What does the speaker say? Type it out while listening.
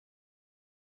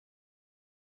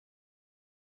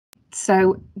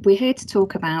So we're here to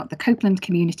talk about the Copeland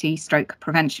Community Stroke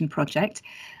Prevention Project,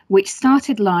 which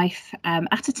started life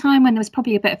at a time when there was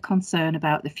probably a bit of concern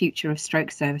about the future of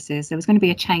stroke services. There was going to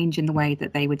be a change in the way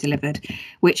that they were delivered,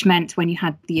 which meant when you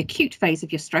had the acute phase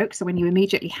of your stroke, so when you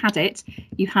immediately had it,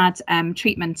 you had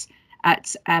treatment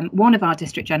at one of our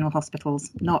district general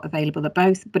hospitals, not available at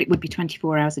both, but it would be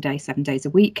 24 hours a day, 7 days a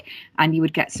week, and you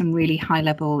would get some really high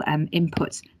level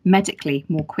input medically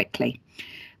more quickly.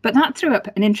 But that threw up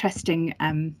an interesting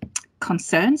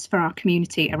concerns for our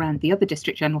community around the other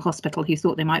district general hospital who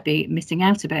thought they might be missing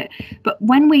out a bit. But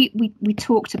when we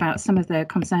talked about some of the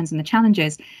concerns and the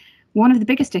challenges, one of the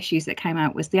biggest issues that came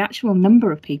out was the actual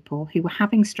number of people who were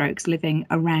having strokes living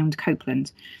around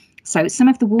Copeland. So some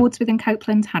of the wards within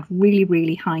Copeland had really,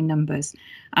 really high numbers.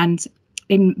 And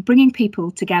in bringing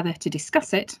people together to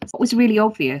discuss it, what was really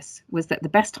obvious was that the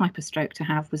best type of stroke to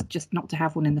have was just not to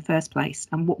have one in the first place.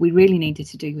 And what we really needed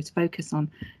to do was focus on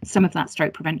some of that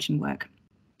stroke prevention work.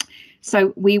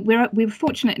 So we were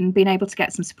fortunate in being able to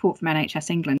get some support from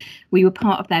NHS England. We were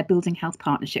part of their Building Health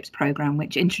Partnerships programme,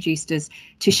 which introduced us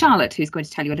to Charlotte, who's going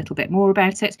to tell you a little bit more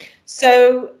about it.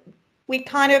 So we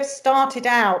kind of started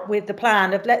out with the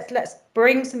plan of let's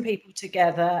bring some people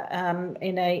together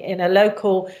in a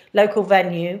local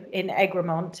venue in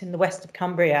Egremont in the west of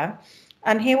Cumbria,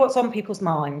 and hear what's on people's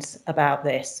minds about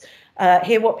this.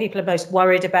 Hear what people are most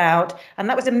worried about, and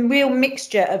that was a real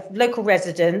mixture of local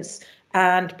residents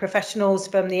and professionals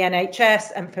from the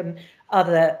NHS and from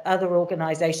other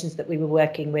organisations that we were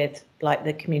working with, like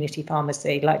the community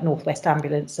pharmacy, like North West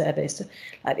Ambulance Service,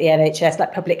 like the NHS,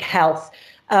 like Public Health.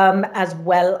 As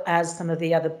well as some of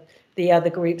the other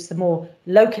groups, the more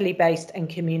locally based and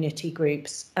community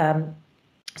groups,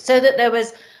 so that there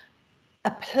was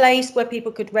a place where people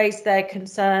could raise their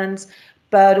concerns,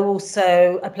 but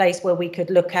also a place where we could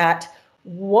look at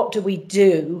what do we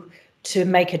do to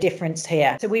make a difference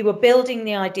here. So we were building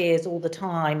the ideas all the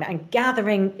time and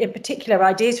gathering, in particular,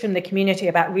 ideas from the community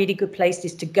about really good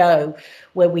places to go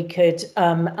where we could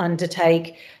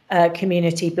undertake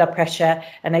community blood pressure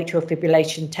and atrial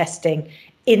fibrillation testing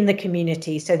in the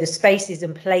community. So the spaces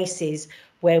and places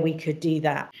where we could do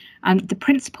that. And the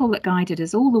principle that guided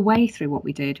us all the way through what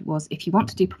we did was, if you want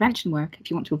to do prevention work, if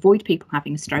you want to avoid people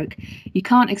having a stroke, you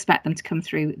can't expect them to come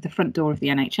through the front door of the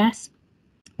NHS.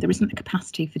 There isn't the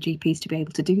capacity for GPs to be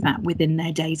able to do that within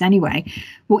their days anyway.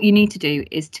 What you need to do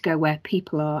is to go where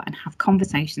people are and have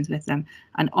conversations with them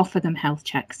and offer them health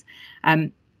checks.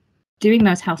 Doing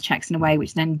those health checks in a way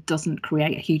which then doesn't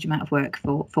create a huge amount of work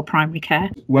for primary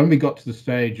care. When we got to the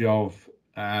stage of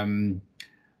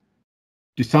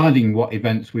deciding what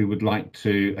events we would like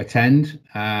to attend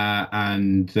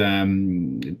and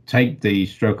take the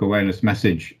stroke awareness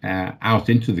message out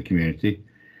into the community,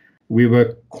 we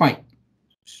were quite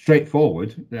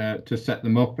straightforward to set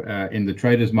them up in the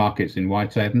traders markets in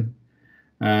Whitehaven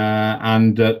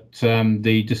and at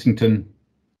the Dissington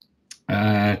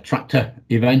tractor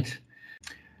event.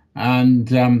 And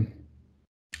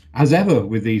as ever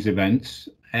with these events,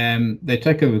 they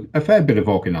take a fair bit of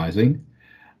organising,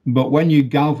 but when you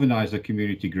galvanise a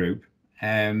community group,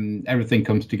 everything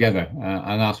comes together,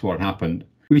 and that's what happened.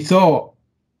 We saw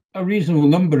a reasonable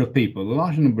number of people, a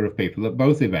large number of people at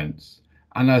both events,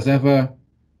 and as ever,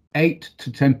 8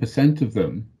 to 10% of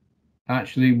them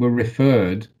actually were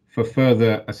referred for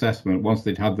further assessment once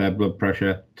they'd had their blood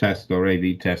pressure test or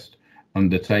AV test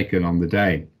undertaken on the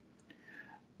day.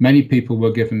 Many people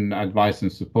were given advice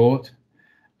and support,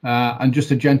 and just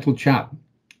a gentle chat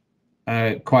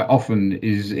quite often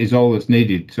is all that's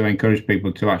needed to encourage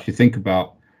people to actually think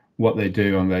about what they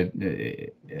do on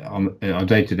a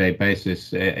day-to-day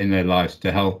basis in their lives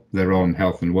to help their own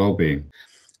health and well-being.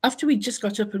 After we just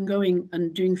got up and going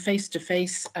and doing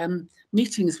face-to-face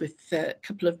meetings with a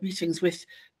couple of meetings with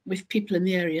people in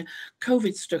the area,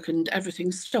 COVID struck and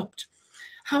everything stopped.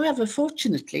 However,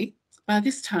 fortunately, by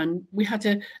this time we had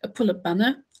a pull-up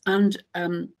banner and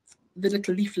the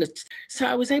little leaflet. So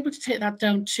I was able to take that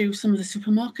down to some of the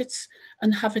supermarkets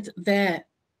and have it there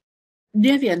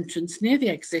near the entrance, near the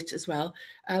exit as well,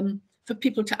 for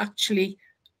people to actually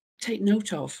take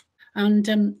note of. And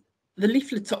the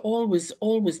leaflets are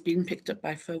always being picked up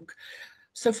by folk.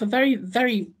 So for very,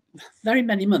 very, very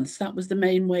many months, that was the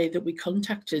main way that we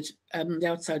contacted the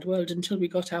outside world until we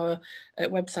got our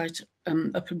website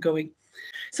up and going.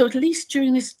 So at least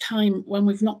during this time when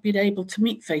we've not been able to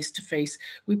meet face to face,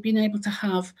 we've been able to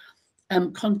have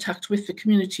contact with the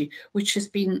community, which has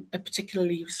been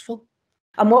particularly useful.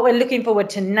 And what we're looking forward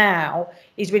to now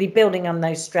is really building on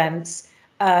those strengths.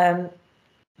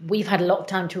 We've had a lot of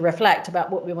time to reflect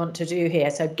about what we want to do here.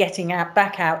 So getting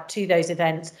back out to those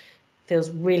events feels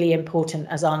really important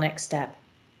as our next step.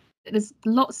 There's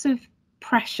lots of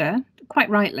pressure, quite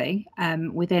rightly,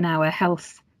 within our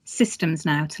health systems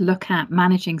now to look at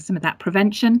managing some of that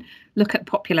prevention, look at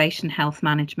population health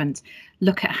management,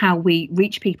 look at how we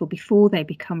reach people before they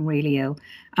become really ill.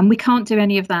 And we can't do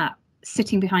any of that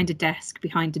sitting behind a desk,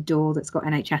 behind a door that's got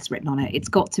NHS written on it. It's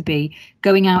got to be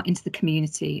going out into the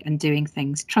community and doing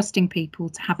things, trusting people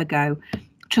to have a go,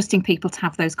 trusting people to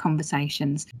have those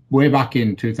conversations. Way back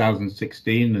in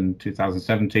 2016 and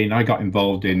 2017, I got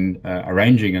involved in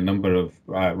arranging a number of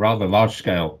rather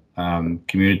large-scale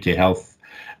community health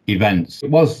events.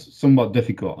 It was somewhat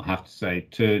difficult, I have to say,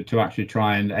 to actually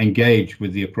try and engage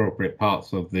with the appropriate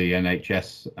parts of the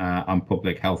NHS and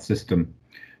public health system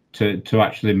to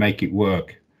actually make it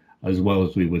work as well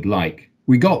as we would like.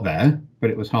 We got there, but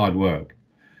it was hard work.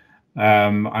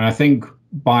 And I think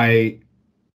by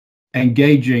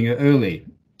engaging early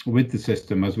with the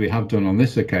system, as we have done on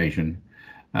this occasion,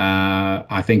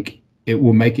 I think it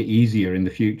will make it easier in the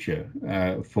future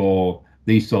for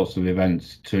these sorts of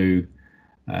events to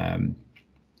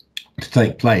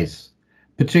take place,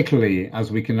 particularly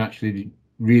as we can actually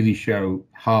really show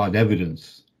hard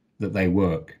evidence that they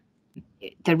work.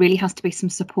 There really has to be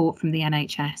some support from the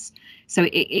NHS. So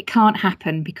it can't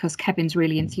happen because Kevin's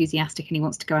really enthusiastic and he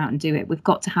wants to go out and do it. We've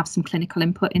got to have some clinical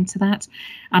input into that.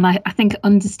 And I think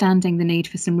understanding the need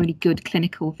for some really good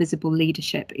clinical visible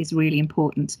leadership is really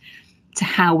important to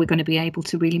how we're going to be able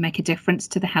to really make a difference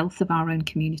to the health of our own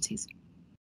communities.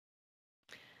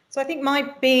 So I think my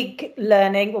big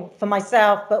learning for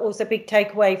myself, but also big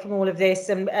takeaway from all of this,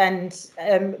 and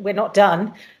we're not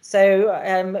done.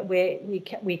 So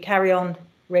we carry on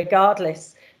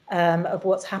regardless of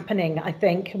what's happening, I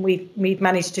think, and we've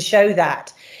managed to show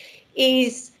that,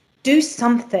 is do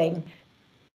something.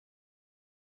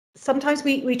 Sometimes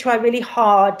we try really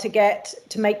hard to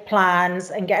make plans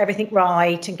and get everything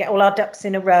right and get all our ducks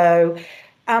in a row.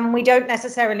 We don't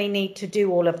necessarily need to do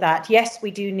all of that. Yes,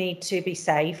 we do need to be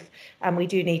safe and we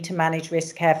do need to manage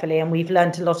risk carefully. And we've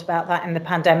learned a lot about that in the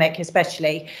pandemic,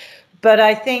 especially. But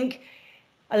I think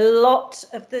a lot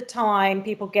of the time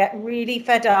people get really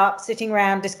fed up sitting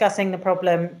around discussing the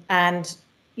problem and,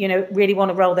 really want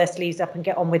to roll their sleeves up and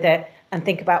get on with it and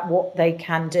think about what they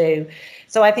can do.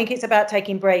 So I think it's about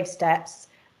taking brave steps.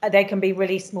 They can be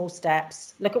really small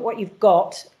steps. Look at what you've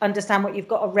got, understand what you've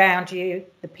got around you,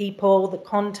 the people, the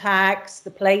contacts,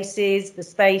 the places, the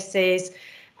spaces,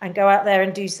 and go out there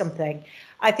and do something.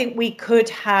 I think we could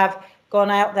have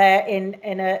gone out there in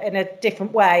a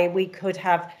different way. We could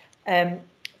have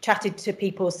chatted to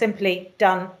people, simply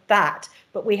done that.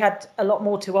 But we had a lot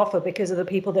more to offer because of the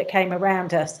people that came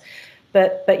around us.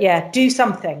 But yeah, do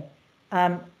something.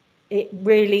 It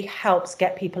really helps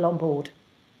get people on board.